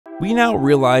We now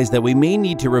realize that we may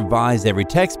need to revise every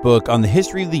textbook on the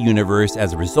history of the universe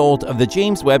as a result of the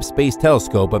James Webb Space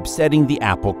Telescope upsetting the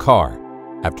Apple car.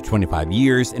 After 25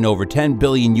 years and over $10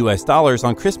 billion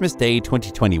on Christmas Day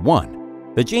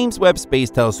 2021, the James Webb Space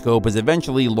Telescope was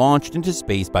eventually launched into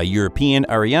space by European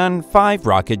Ariane 5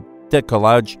 rocket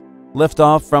decollage,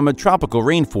 liftoff from a tropical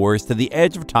rainforest to the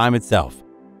edge of time itself.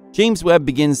 James Webb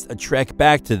begins a trek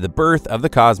back to the birth of the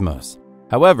cosmos.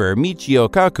 However, Michio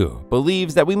Kaku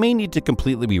believes that we may need to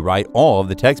completely rewrite all of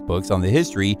the textbooks on the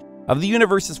history of the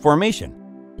universe's formation,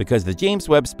 because the James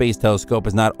Webb Space Telescope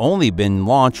has not only been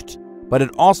launched, but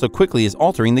it also quickly is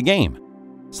altering the game.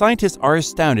 Scientists are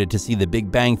astounded to see the Big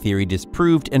Bang Theory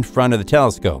disproved in front of the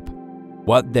telescope.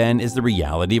 What then is the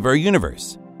reality of our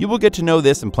universe? You will get to know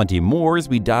this and plenty more as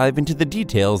we dive into the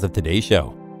details of today's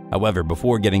show. However,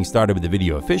 before getting started with the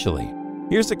video officially,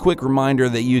 here's a quick reminder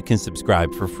that you can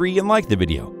subscribe for free and like the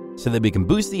video so that we can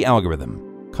boost the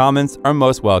algorithm. Comments are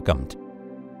most welcomed.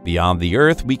 Beyond the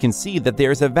Earth, we can see that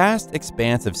there is a vast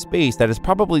expanse of space that is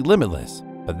probably limitless,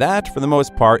 but that, for the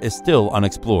most part, is still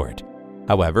unexplored.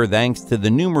 However, thanks to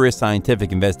the numerous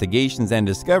scientific investigations and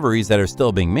discoveries that are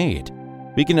still being made,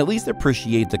 we can at least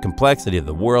appreciate the complexity of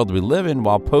the world we live in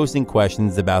while posing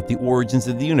questions about the origins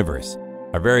of the universe,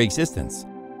 our very existence,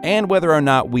 and whether or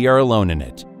not we are alone in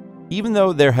it. Even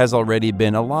though there has already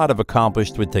been a lot of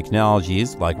accomplished with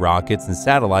technologies like rockets and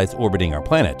satellites orbiting our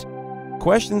planet,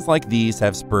 questions like these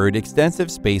have spurred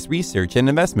extensive space research and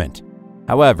investment.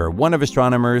 However, one of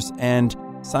astronomers and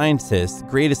scientists'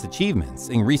 greatest achievements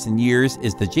in recent years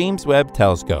is the James Webb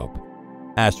Telescope.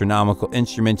 Astronomical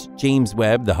instrument James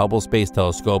Webb, the Hubble Space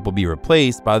Telescope, will be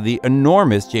replaced by the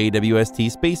enormous JWST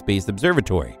space-based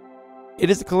observatory. It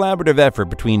is a collaborative effort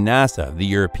between NASA, the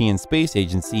European Space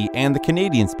Agency, and the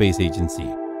Canadian Space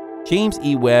Agency. James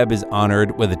E. Webb is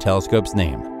honored with the telescope's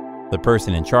name, the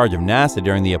person in charge of NASA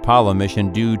during the Apollo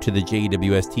mission due to the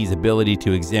JWST's ability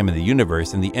to examine the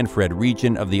universe in the infrared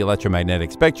region of the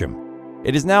electromagnetic spectrum.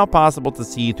 It is now possible to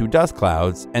see through dust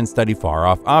clouds and study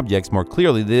far-off objects more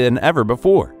clearly than ever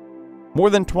before.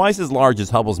 More than twice as large as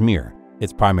Hubble's mirror,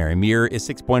 its primary mirror is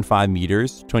 6.5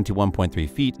 meters, 21.3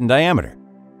 feet in diameter.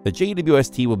 The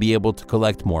JWST will be able to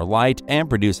collect more light and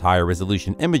produce higher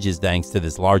resolution images thanks to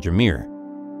this larger mirror.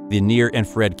 The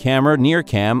near-infrared camera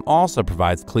NIRCam also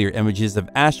provides clear images of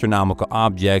astronomical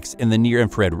objects in the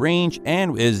near-infrared range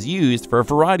and is used for a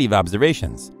variety of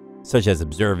observations, such as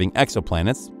observing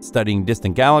exoplanets, studying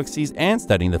distant galaxies, and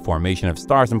studying the formation of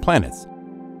stars and planets.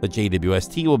 The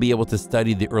JWST will be able to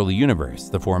study the early universe,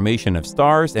 the formation of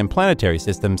stars and planetary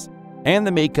systems, and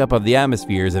the makeup of the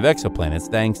atmospheres of exoplanets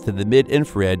thanks to the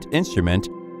mid-infrared instrument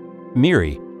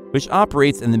MIRI, which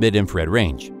operates in the mid-infrared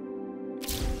range.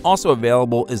 Also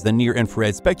available is the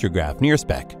near-infrared spectrograph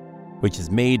NIRSpec, which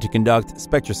is made to conduct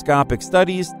spectroscopic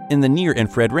studies in the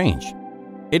near-infrared range.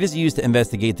 It is used to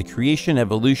investigate the creation,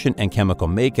 evolution, and chemical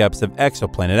makeups of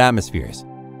exoplanet atmospheres.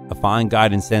 A fine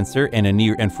guidance sensor and a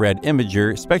near-infrared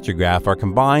imager spectrograph are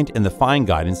combined in the fine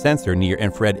guidance sensor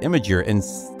near-infrared imager and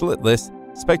slitless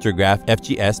spectrograph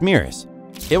FGS mirrors.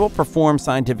 It will perform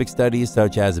scientific studies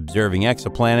such as observing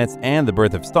exoplanets and the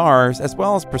birth of stars, as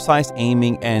well as precise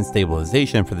aiming and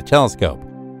stabilization for the telescope.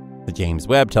 The James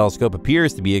Webb Telescope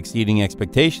appears to be exceeding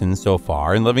expectations so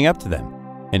far and living up to them.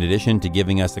 In addition to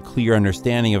giving us a clear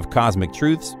understanding of cosmic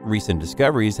truths, recent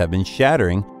discoveries have been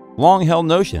shattering long-held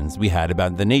notions we had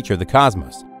about the nature of the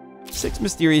cosmos. 6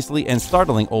 mysteriously and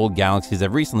startling old galaxies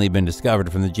have recently been discovered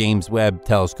from the James Webb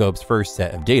Telescope's first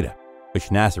set of data, which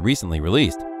NASA recently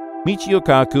released. Michio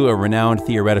Kaku, a renowned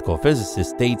theoretical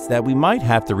physicist, states that we might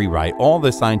have to rewrite all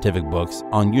the scientific books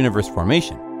on universe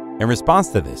formation in response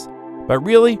to this. But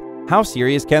really, how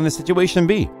serious can the situation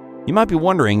be? You might be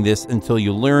wondering this until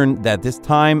you learn that this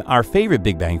time our favorite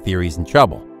Big Bang Theory is in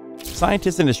trouble.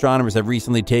 Scientists and astronomers have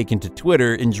recently taken to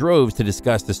Twitter in droves to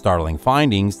discuss the startling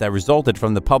findings that resulted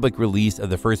from the public release of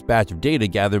the first batch of data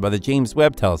gathered by the James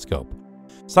Webb Telescope.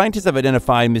 Scientists have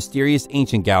identified mysterious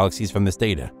ancient galaxies from this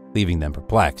data, leaving them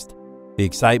perplexed. The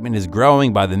excitement is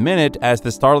growing by the minute as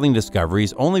the startling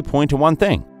discoveries only point to one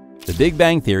thing: the Big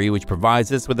Bang Theory, which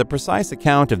provides us with a precise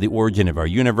account of the origin of our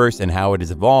universe and how it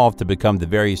has evolved to become the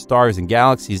various stars and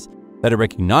galaxies that are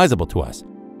recognizable to us,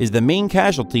 is the main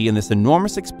casualty in this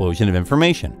enormous explosion of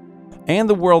information. And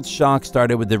the world's shock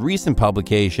started with the recent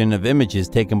publication of images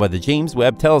taken by the James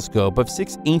Webb Telescope of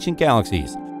 6 ancient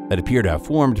galaxies that appear to have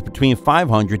formed between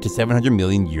 500 to 700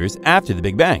 million years after the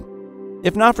Big Bang.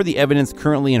 If not for the evidence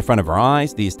currently in front of our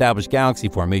eyes, the established galaxy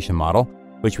formation model,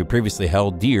 which we previously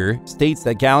held dear, states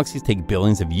that galaxies take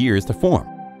billions of years to form.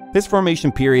 This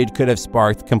formation period could have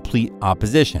sparked complete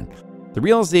opposition. The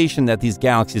realization that these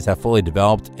galaxies have fully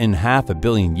developed in 500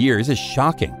 million years is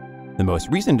shocking. The most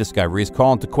recent discoveries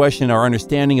call into question our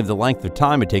understanding of the length of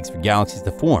time it takes for galaxies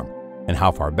to form, and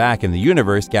how far back in the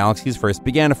universe galaxies first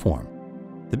began to form.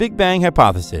 The Big Bang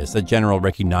hypothesis, a general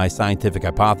recognized scientific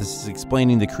hypothesis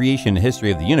explaining the creation and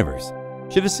history of the universe,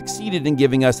 should have succeeded in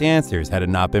giving us answers had it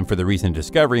not been for the recent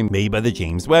discovery made by the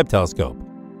James Webb Telescope.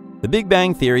 The Big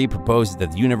Bang theory proposes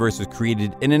that the universe was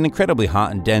created in an incredibly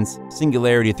hot and dense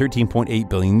singularity 13.8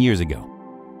 billion years ago.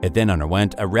 It then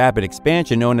underwent a rapid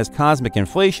expansion known as cosmic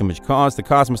inflation, which caused the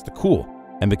cosmos to cool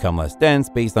and become less dense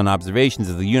based on observations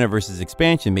of the universe's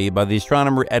expansion made by the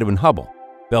astronomer Edwin Hubble.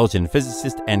 Belgian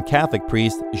physicist and Catholic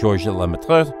priest Georges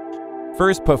Lemaitre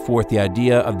first put forth the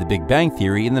idea of the Big Bang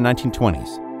theory in the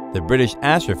 1920s. The British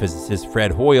astrophysicist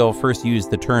Fred Hoyle first used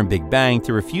the term Big Bang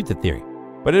to refute the theory,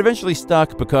 but it eventually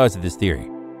stuck because of this theory.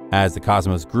 As the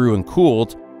cosmos grew and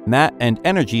cooled, matter and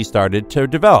energy started to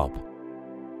develop.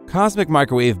 Cosmic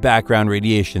microwave background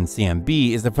radiation,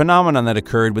 CMB, is a phenomenon that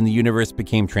occurred when the universe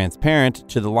became transparent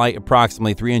to the light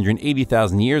approximately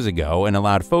 380,000 years ago and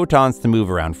allowed photons to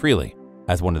move around freely.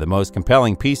 As one of the most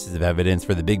compelling pieces of evidence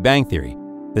for the Big Bang theory,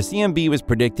 the CMB was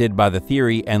predicted by the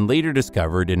theory and later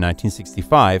discovered in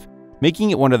 1965,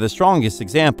 making it one of the strongest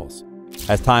examples.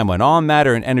 As time went on,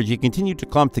 matter and energy continued to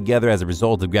clump together as a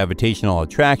result of gravitational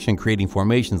attraction, creating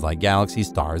formations like galaxies,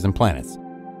 stars, and planets.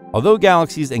 Although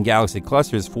galaxies and galaxy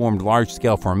clusters formed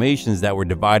large-scale formations that were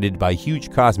divided by huge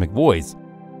cosmic voids,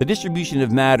 the distribution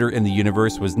of matter in the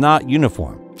universe was not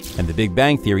uniform, and the Big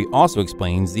Bang theory also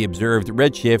explains the observed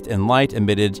redshift in light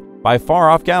emitted by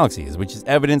far-off galaxies, which is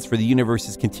evidence for the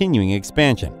universe's continuing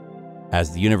expansion.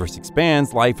 As the universe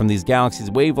expands, light from these galaxies'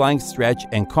 wavelengths stretch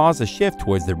and cause a shift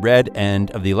towards the red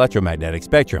end of the electromagnetic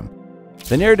spectrum.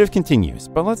 The narrative continues,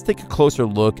 but let's take a closer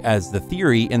look at the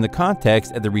theory in the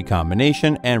context of the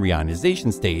recombination and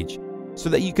reionization stage so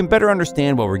that you can better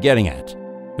understand what we're getting at.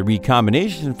 The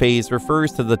recombination phase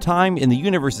refers to the time in the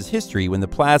universe's history when the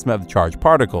plasma of charged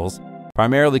particles,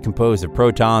 primarily composed of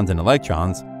protons and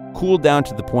electrons, cooled down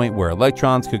to the point where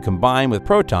electrons could combine with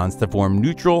protons to form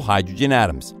neutral hydrogen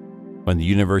atoms. When the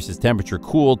universe's temperature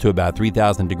cooled to about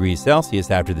 3,000 degrees Celsius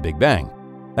after the Big Bang,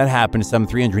 that happened some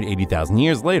 380,000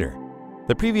 years later.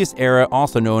 The previous era,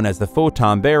 also known as the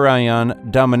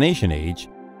photon-baryon domination age,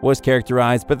 was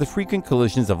characterized by the frequent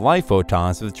collisions of light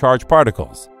photons with charged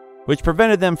particles, which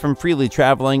prevented them from freely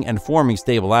traveling and forming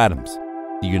stable atoms.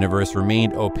 The universe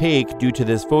remained opaque due to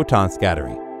this photon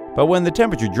scattering, but when the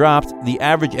temperature dropped, the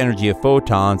average energy of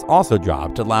photons also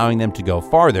dropped, allowing them to go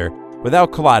farther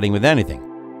without colliding with anything.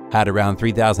 At around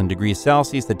 3,000 degrees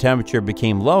Celsius, the temperature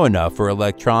became low enough for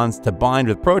electrons to bind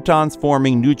with protons,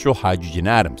 forming neutral hydrogen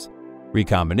atoms.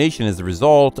 Recombination is the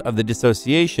result of the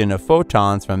dissociation of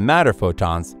photons from matter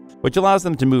photons, which allows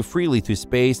them to move freely through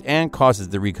space and causes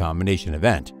the recombination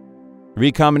event. The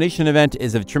recombination event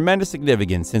is of tremendous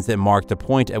significance since it marked the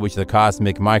point at which the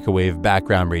cosmic microwave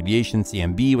background radiation,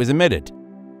 CMB, was emitted.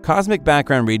 Cosmic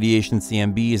background radiation,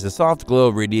 CMB, is a soft glow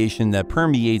of radiation that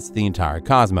permeates the entire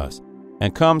cosmos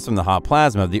and comes from the hot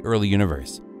plasma of the early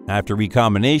universe. After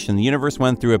recombination, the universe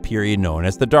went through a period known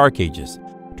as the Dark Ages,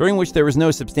 during which there was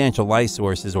no substantial light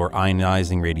sources or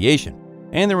ionizing radiation,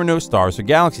 and there were no stars or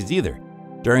galaxies either.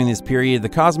 During this period, the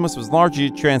cosmos was largely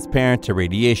transparent to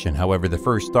radiation. However, the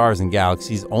first stars and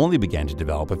galaxies only began to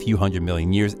develop a few 100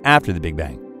 million years after the Big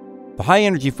Bang. The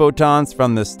high-energy photons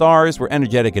from the stars were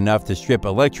energetic enough to strip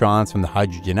electrons from the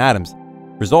hydrogen atoms,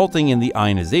 resulting in the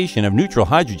ionization of neutral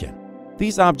hydrogen.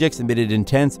 These objects emitted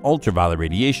intense ultraviolet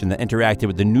radiation that interacted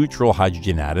with the neutral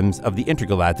hydrogen atoms of the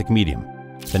intergalactic medium.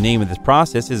 The name of this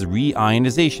process is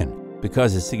reionization,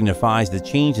 because it signifies the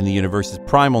change in the universe's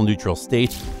primal neutral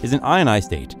state is an ionized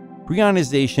state.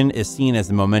 Reionization is seen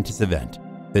as a momentous event.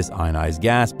 This ionized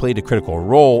gas played a critical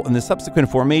role in the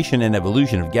subsequent formation and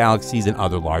evolution of galaxies and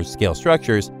other large-scale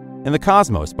structures in the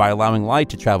cosmos by allowing light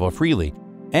to travel freely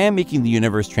and making the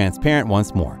universe transparent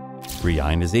once more.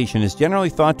 Reionization is generally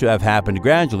thought to have happened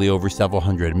gradually over several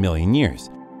 100 million years,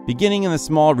 beginning in the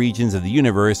small regions of the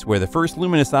universe where the first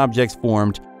luminous objects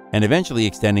formed and eventually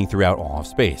extending throughout all of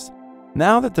space.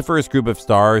 Now that the first group of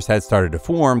stars had started to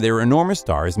form, they were enormous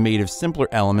stars made of simpler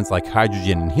elements like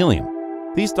hydrogen and helium.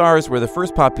 These stars were the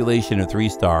first population of 3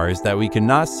 stars that we could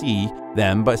not see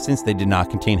them, but since they did not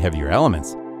contain heavier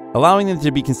elements, allowing them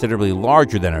to be considerably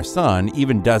larger than our Sun,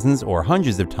 even dozens or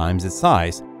hundreds of times its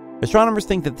size, astronomers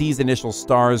think that these initial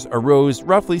stars arose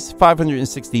roughly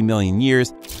 560 million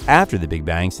years after the Big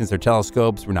Bang, since their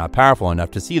telescopes were not powerful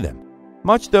enough to see them.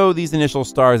 Much though these initial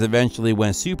stars eventually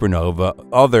went supernova,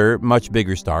 other, much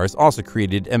bigger stars also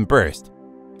created and burst.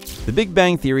 The Big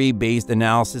Bang Theory-based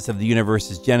analysis of the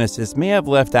universe's genesis may have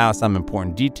left out some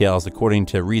important details according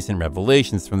to recent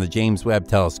revelations from the James Webb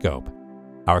Telescope.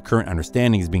 Our current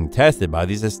understanding is being tested by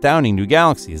these astounding new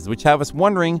galaxies, which have us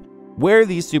wondering where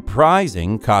these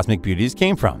surprising cosmic beauties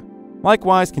came from.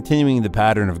 Likewise, continuing the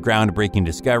pattern of groundbreaking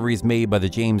discoveries made by the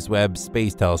James Webb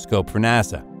Space Telescope for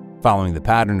NASA. Following the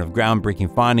pattern of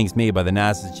groundbreaking findings made by the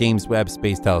NASA's James Webb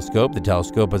Space Telescope, the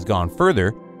telescope has gone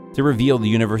further to reveal the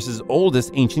universe's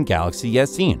oldest ancient galaxy yet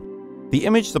seen. The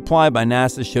image supplied by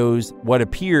NASA shows what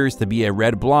appears to be a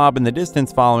red blob in the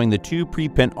distance following the two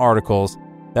preprint articles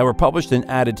that were published and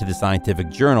added to the scientific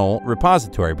journal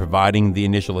repository providing the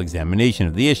initial examination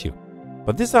of the issue.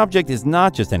 But this object is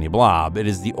not just any blob, it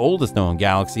is the oldest known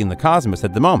galaxy in the cosmos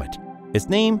at the moment. Its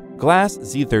name, Glass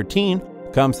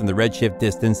Z13, comes from the redshift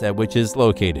distance at which it is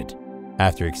located.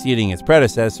 After exceeding its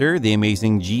predecessor, the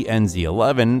amazing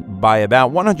GNZ11, by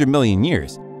about 100 million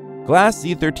years, Glass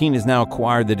Z13 has now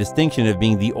acquired the distinction of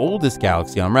being the oldest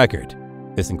galaxy on record.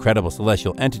 This incredible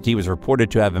celestial entity was reported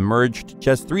to have emerged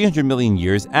just 300 million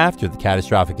years after the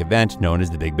catastrophic event known as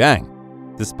the Big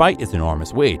Bang. Despite its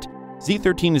enormous weight,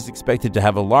 Z13 is expected to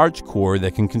have a large core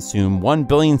that can consume 1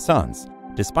 billion suns,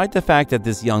 despite the fact that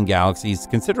this young galaxy is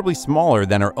considerably smaller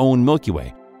than our own Milky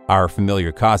Way, our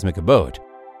familiar cosmic abode.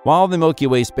 While the Milky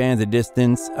Way spans a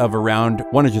distance of around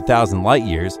 100,000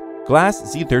 light-years,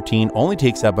 Glass Z13 only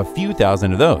takes up a few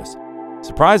thousand of those.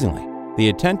 Surprisingly, the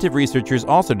attentive researchers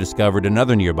also discovered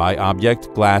another nearby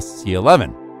object, Glass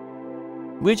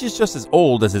C11, which is just as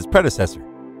old as its predecessor.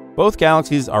 Both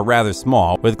galaxies are rather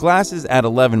small, with Glasses at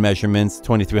 11 measurements,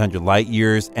 2,300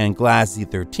 light-years, and Glass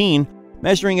Z13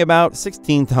 measuring about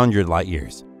 1,600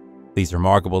 light-years. These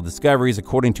remarkable discoveries,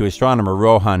 according to astronomer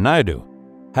Rohan Naidu,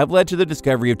 have led to the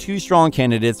discovery of two strong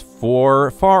candidates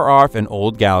for far-off and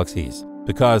old galaxies.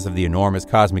 Because of the enormous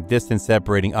cosmic distance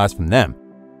separating us from them,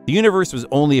 the universe was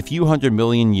only a few hundred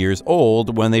million years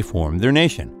old when they formed their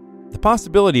nation. The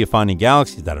possibility of finding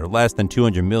galaxies that are less than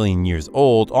 200 million years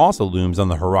old also looms on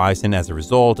the horizon as a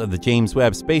result of the James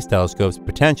Webb Space Telescope's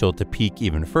potential to peek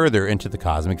even further into the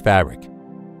cosmic fabric.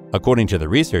 According to the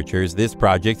researchers, this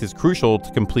project is crucial to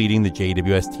completing the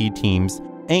JWST team's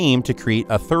aim to create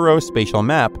a thorough spatial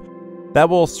map that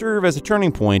will serve as a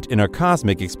turning point in our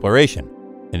cosmic exploration.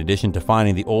 In addition to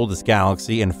finding the oldest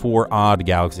galaxy and 4 odd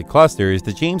galaxy clusters,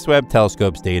 the James Webb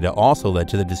Telescope's data also led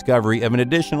to the discovery of an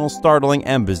additional startling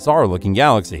and bizarre-looking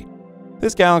galaxy.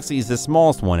 This galaxy is the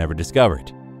smallest one ever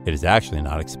discovered. It is actually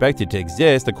not expected to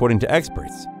exist according to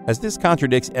experts, as this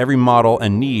contradicts every model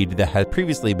and need that had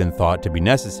previously been thought to be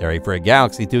necessary for a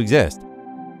galaxy to exist.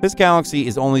 This galaxy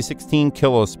is only 16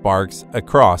 kilosparks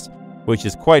across, which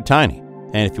is quite tiny.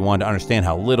 And if you want to understand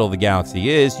how little the galaxy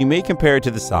is, you may compare it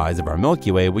to the size of our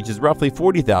Milky Way, which is roughly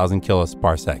 40,000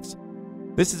 kilosparsecs.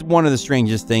 This is one of the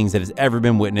strangest things that has ever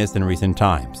been witnessed in recent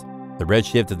times. The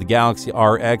redshift of the galaxy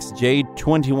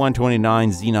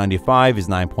RxJ2129Z95 is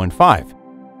 9.5.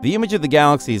 The image of the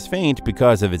galaxy is faint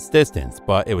because of its distance,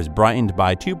 but it was brightened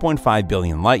by a 2.5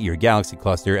 billion light-year galaxy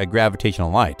cluster at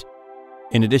gravitational light.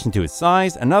 In addition to its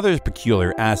size, another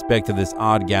peculiar aspect of this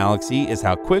odd galaxy is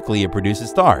how quickly it produces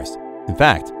stars. In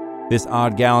fact, this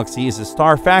odd galaxy is a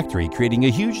star factory, creating a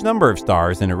huge number of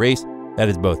stars in a race that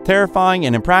is both terrifying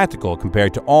and impractical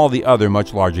compared to all the other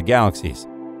much larger galaxies.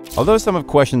 Although some have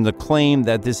questioned the claim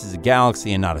that this is a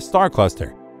galaxy and not a star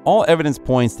cluster, all evidence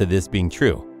points to this being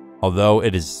true. Although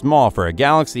it is small for a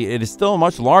galaxy, it is still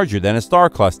much larger than a star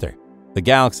cluster. The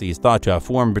galaxy is thought to have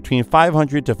formed between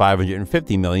 500 to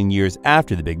 550 million years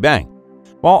after the Big Bang.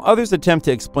 While others attempt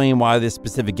to explain why this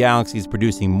specific galaxy is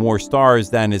producing more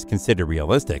stars than is considered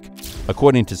realistic,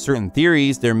 according to certain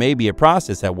theories, there may be a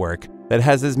process at work that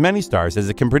has as many stars as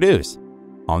it can produce.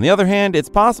 On the other hand, it's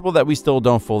possible that we still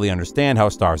don't fully understand how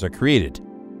stars are created.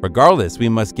 Regardless, we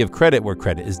must give credit where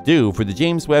credit is due for the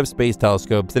James Webb Space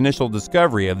Telescope's initial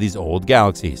discovery of these old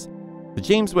galaxies. The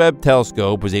James Webb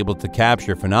Telescope was able to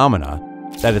capture phenomena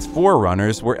that its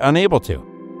forerunners were unable to.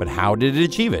 But how did it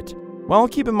achieve it? Well,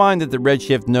 keep in mind that the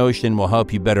redshift notion will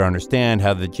help you better understand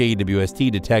how the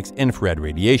JWST detects infrared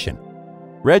radiation.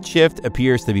 Redshift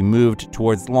appears to be moved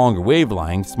towards longer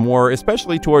wavelengths, more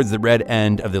especially towards the red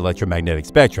end of the electromagnetic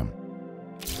spectrum.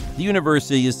 The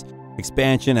universe's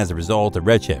expansion as a result of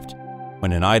redshift.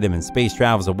 When an item in space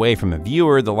travels away from a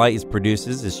viewer, the light it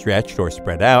produces is stretched or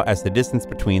spread out as the distance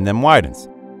between them widens.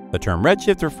 The term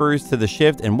redshift refers to the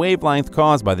shift in wavelength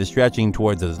caused by the stretching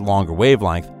towards a longer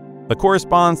wavelength that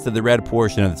corresponds to the red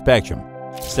portion of the spectrum,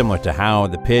 similar to how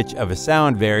the pitch of a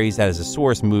sound varies as a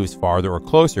source moves farther or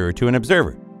closer to an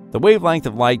observer. The wavelength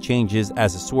of light changes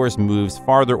as the source moves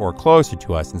farther or closer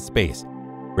to us in space.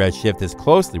 Redshift is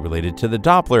closely related to the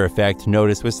Doppler effect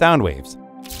noticed with sound waves.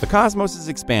 The cosmos is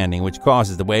expanding, which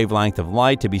causes the wavelength of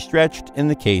light to be stretched in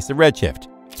the case of redshift.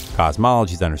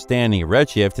 Cosmology's understanding of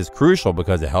redshift is crucial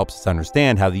because it helps us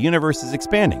understand how the universe is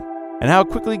expanding and how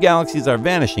quickly galaxies are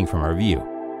vanishing from our view.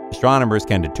 Astronomers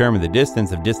can determine the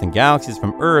distance of distant galaxies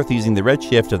from Earth using the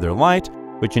redshift of their light,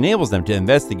 which enables them to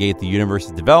investigate the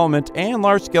universe's development and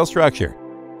large-scale structure.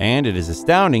 And it is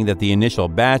astounding that the initial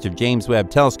batch of James Webb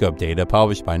Telescope data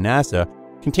published by NASA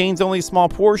contains only a small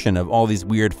portion of all these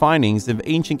weird findings of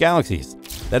ancient galaxies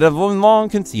that have been long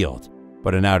concealed,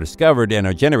 but are now discovered and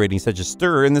are generating such a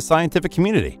stir in the scientific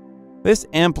community. This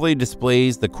amply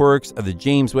displays the quirks of the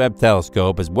James Webb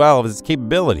Telescope as well as its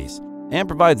capabilities, and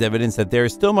provides evidence that there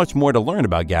is still much more to learn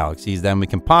about galaxies than we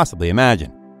can possibly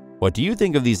imagine. What do you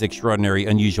think of these extraordinary,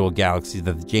 unusual galaxies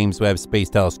that the James Webb Space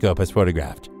Telescope has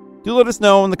photographed? Do let us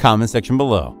know in the comment section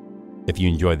below. If you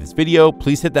enjoyed this video,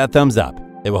 please hit that thumbs up.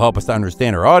 It will help us to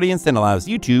understand our audience and allows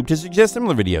YouTube to suggest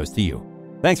similar videos to you.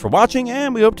 Thanks for watching,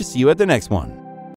 and we hope to see you at the next one.